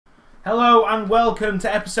Hello and welcome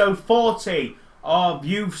to episode 40 of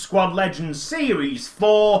Youth Squad Legends Series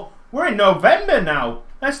 4. We're in November now.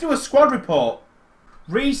 Let's do a squad report.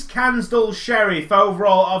 Reese Cansdell Sheriff,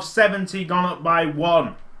 overall of 70, gone up by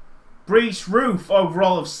 1. Brees Roof,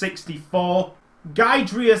 overall of 64.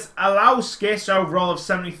 Gaidrius Alauskis, overall of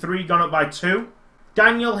 73, gone up by 2.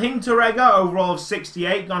 Daniel Hinteregger, overall of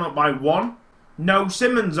 68, gone up by 1. No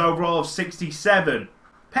Simmons, overall of 67.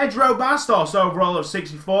 Pedro Bastos, overall of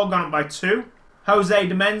 64, gone up by 2. Jose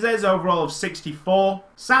de Menezes, overall of 64.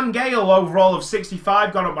 Sam Gale, overall of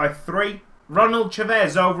 65, gone up by 3. Ronald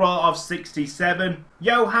Chavez, overall of 67.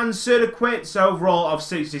 Johan Söderquist, overall of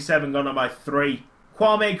 67, gone up by 3.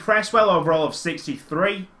 Kwame Cresswell, overall of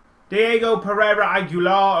 63. Diego Pereira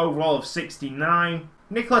Aguilar, overall of 69.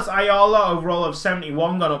 Nicholas Ayala, overall of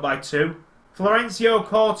 71, gone up by 2. Florencio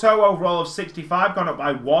Corto, overall of 65, gone up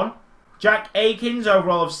by 1. Jack Akins,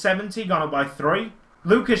 overall of 70, gone up by 3.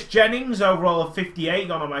 Lucas Jennings, overall of 58,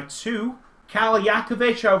 gone up by 2. Karl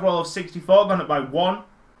Jakovic, overall of 64, gone up by 1.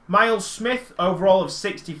 Miles Smith, overall of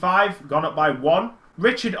 65, gone up by 1.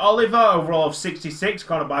 Richard Oliver, overall of 66,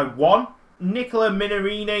 gone up by 1. Nicola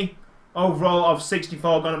Minorini, overall of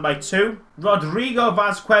 64, gone up by 2. Rodrigo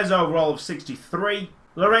Vasquez, overall of 63.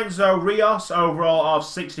 Lorenzo Rios, overall of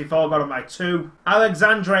 64, got up by 2.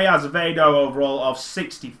 Alexandre Azevedo, overall of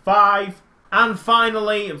 65. And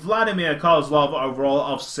finally, Vladimir Kozlov, overall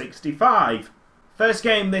of 65. First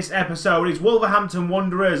game this episode is Wolverhampton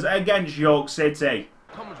Wanderers against York City.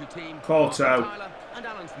 Corto.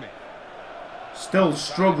 Still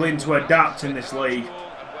struggling to adapt in this league.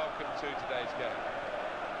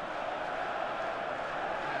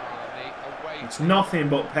 It's nothing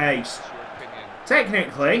but pace.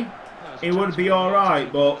 Technically, it would be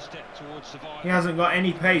alright, but he hasn't got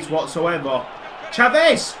any pace whatsoever.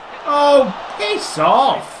 Chavez! Oh, piss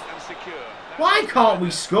off! Why can't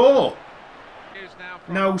we score?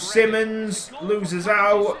 No Simmons, loses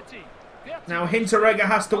out. Now Hinteregger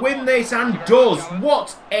has to win this and does.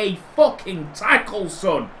 What a fucking tackle,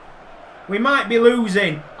 son! We might be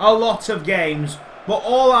losing a lot of games, but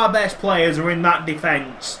all our best players are in that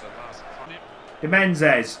defence. De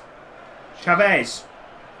Menezes. Chavez.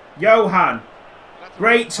 Johan.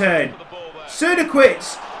 Great turn.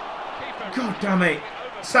 Söderquist. God damn it.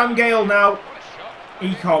 Sam Gale now.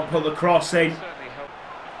 He can't put the cross in.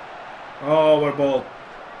 Oh, what a ball.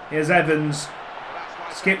 Here's Evans.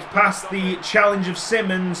 Skips past the challenge of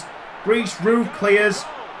Simmons. Brees Roof clears.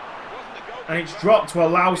 And it's dropped to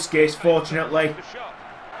Alauskis, fortunately.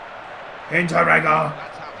 Hinteregger.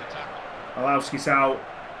 Alauskis out.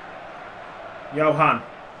 Johan.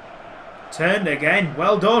 Turned again.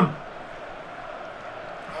 Well done.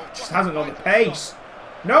 Just hasn't got the pace.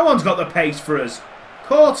 No one's got the pace for us.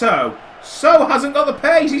 Corto. So hasn't got the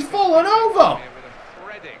pace. He's fallen over.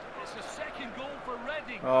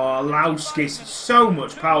 Oh, Alauskis. So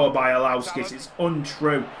much power by Alauskis. It's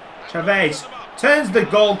untrue. Chavez turns the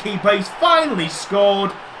goalkeeper. He's finally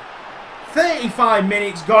scored. 35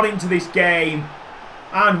 minutes got into this game.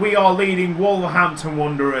 And we are leading Wolverhampton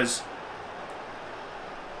Wanderers.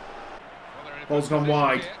 Ball's gone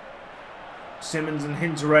wide. Simmons and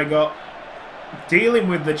Hinteregger dealing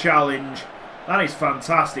with the challenge. That is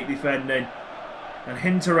fantastic defending. And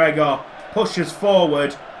Hinteregger pushes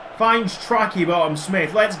forward. Finds Tracky Bottom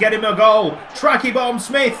Smith. Let's get him a goal. Tracky Bottom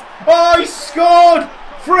Smith. Oh, he scored!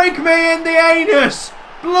 Frig me in the anus!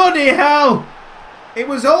 Bloody hell! It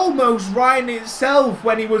was almost right in itself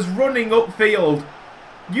when he was running upfield.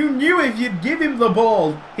 You knew if you'd give him the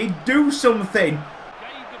ball, he'd do something.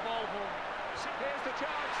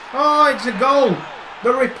 Oh, it's a goal.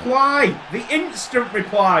 The reply. The instant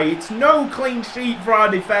reply. It's no clean sheet for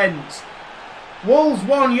our defence. Wolves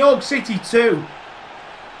 1, York City 2.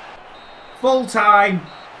 Full time.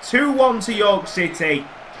 2-1 to York City.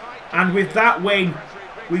 And with that win,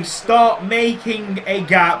 we start making a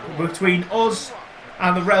gap between us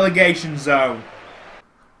and the relegation zone.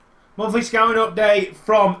 Monthly scouting update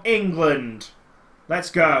from England.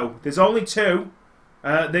 Let's go. There's only 2.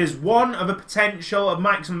 There's one of a potential of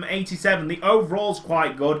maximum 87. The overall's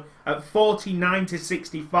quite good at 49 to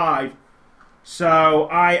 65. So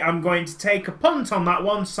I am going to take a punt on that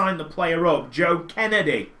one. Sign the player up, Joe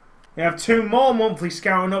Kennedy. We have 2 more monthly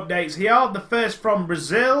scouting updates here. The first from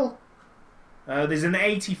Brazil. There's an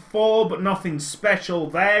 84, but nothing special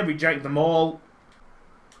there. Reject them all.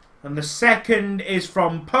 And the second is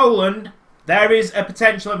from Poland. There is a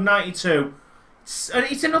potential of 92.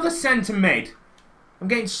 It's another centre mid. I'm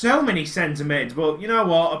getting so many centre mids, but you know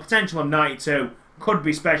what? A potential of 92 could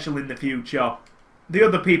be special in the future. The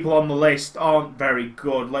other people on the list aren't very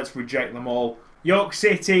good. Let's reject them all. York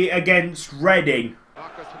City against Reading.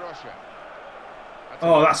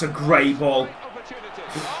 Oh, that's a great ball.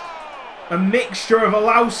 A mixture of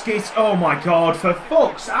Alowskis. Oh my god, for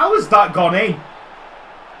fuck's... How has that gone in?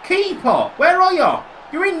 Keeper, where are you?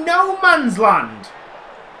 You're in no man's land.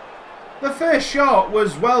 The first shot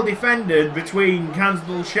was well defended between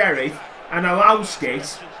Cansdale Sheriff and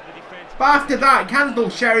Alowskis. But after that,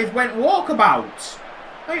 Cansdale Sheriff went walkabout.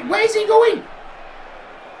 Hey, where's he going?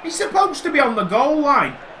 He's supposed to be on the goal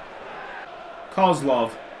line.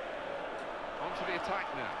 Kozlov.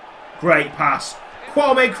 Great pass.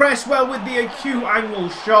 Kwame Cresswell with the acute angle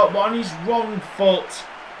shot, but on his wrong foot.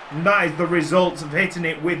 And that is the result of hitting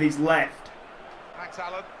it with his left.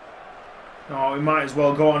 Oh, we might as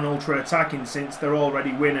well go on ultra-attacking since they're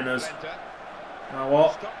already winning us. You know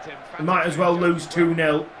what? We might as well lose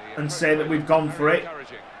 2-0 and say that we've gone for it.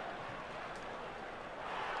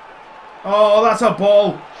 Oh, that's a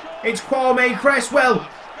ball. It's Kwame Cresswell.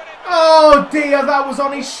 Oh dear, that was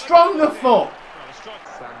on his stronger foot.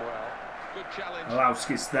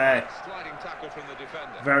 Alowskis there.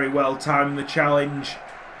 Very well timed the challenge.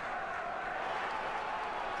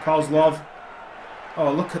 Kozlov.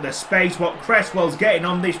 Oh, look at the space what Cresswell's getting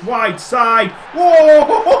on this wide side.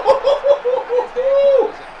 Whoa!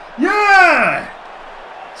 Yeah!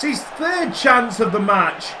 It's his third chance of the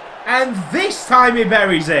match. And this time he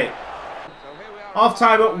buries it. Half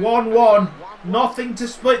time at 1-1. Nothing to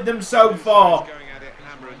split them so far.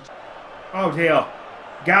 Oh dear.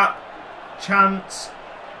 Gap. Chance.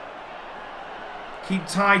 Keep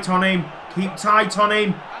tight on him. Keep tight on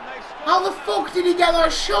him. How the fuck did he get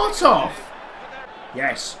that shot off?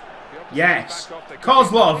 Yes. Yes.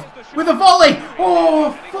 Kozlov with a volley.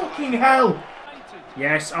 Oh, fucking hell.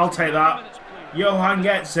 Yes, I'll take that. Johan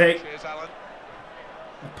gets it.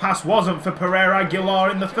 The pass wasn't for Pereira Aguilar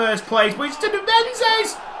in the first place, but it's to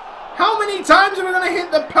Devenzes. How many times are we going to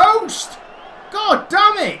hit the post? God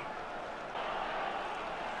damn it.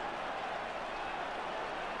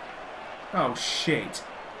 Oh, shit.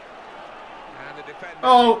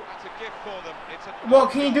 Oh.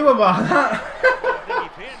 What can you do about that?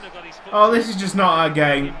 Oh, this is just not our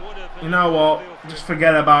game. You know what? Just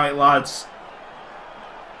forget about it, lads.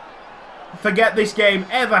 Forget this game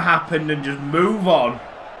ever happened and just move on.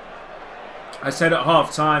 I said at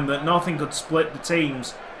half time that nothing could split the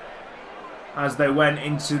teams as they went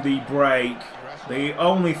into the break. The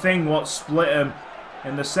only thing what split them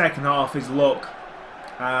in the second half is luck.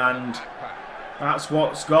 And that's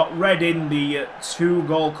what's got Reading the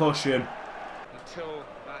 2-goal cushion.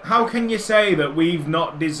 How can you say that we've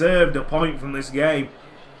not deserved a point from this game?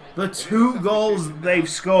 The 2 goals they've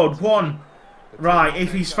scored, one, right,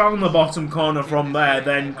 if he's found the bottom corner from there,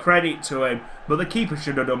 then credit to him. But the keeper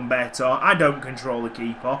should have done better. I don't control the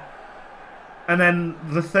keeper. And then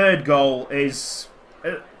the third goal is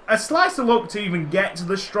a slice of luck to even get to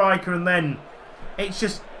the striker, and then it's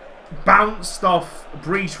just bounced off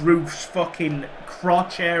Breece Roof's fucking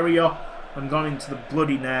crotch area and gone into the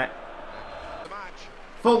bloody net.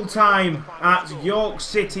 Full time at York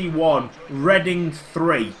City 1, Reading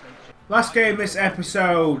 3. Last game this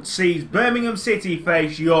episode sees Birmingham City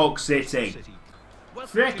face York City.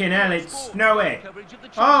 Frickin' hell, it's snowy.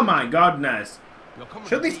 Oh my godness.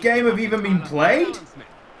 Should this game have even been played?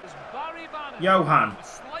 Johan.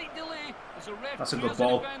 That's a good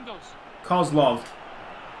ball. Kozlov.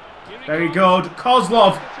 Very good.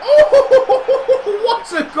 Kozlov. Oh,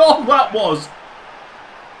 what a goal that was.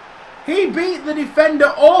 He beat the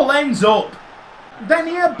defender all ends up. Then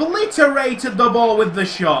he obliterated the ball with the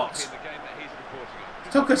shot.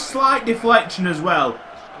 Took a slight deflection as well.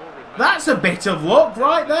 That's a bit of luck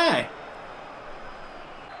right there.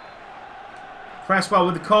 Cresswell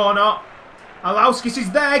with the corner. Alowskis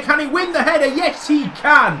is there. Can he win the header? Yes, he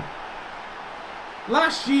can.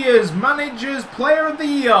 Last year's Manager's Player of the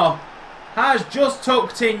Year has just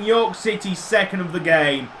tucked in York City's second of the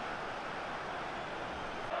game.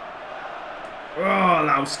 Oh,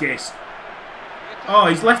 Alowskis. Oh,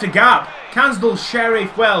 he's left a gap. Cansdale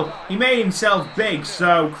Sheriff, well, he made himself big,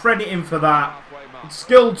 so credit him for that. It's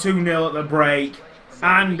still 2-0 at the break,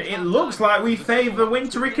 and it looks like we favour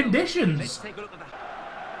wintry conditions.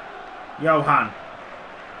 Johan.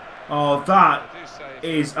 Oh, that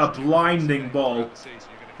is a blinding ball.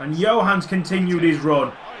 And Johan's continued his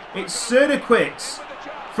run. It's Serdequits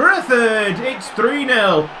for a third. It's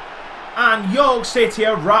 3-0. And York City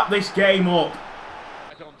have wrapped this game up.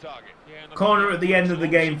 Corner at the end of the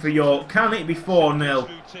game for York. Can it be 4-0?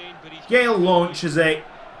 Gale launches it.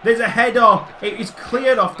 There's a header. It is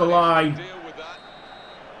cleared off the line.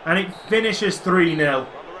 And it finishes 3-0.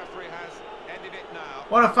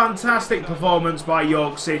 What a fantastic performance by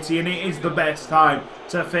York City, and it is the best time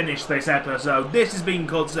to finish this episode. This has been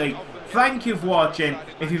Cutzy. Thank you for watching.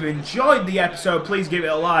 If you've enjoyed the episode, please give it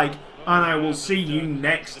a like, and I will see you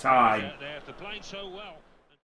next time.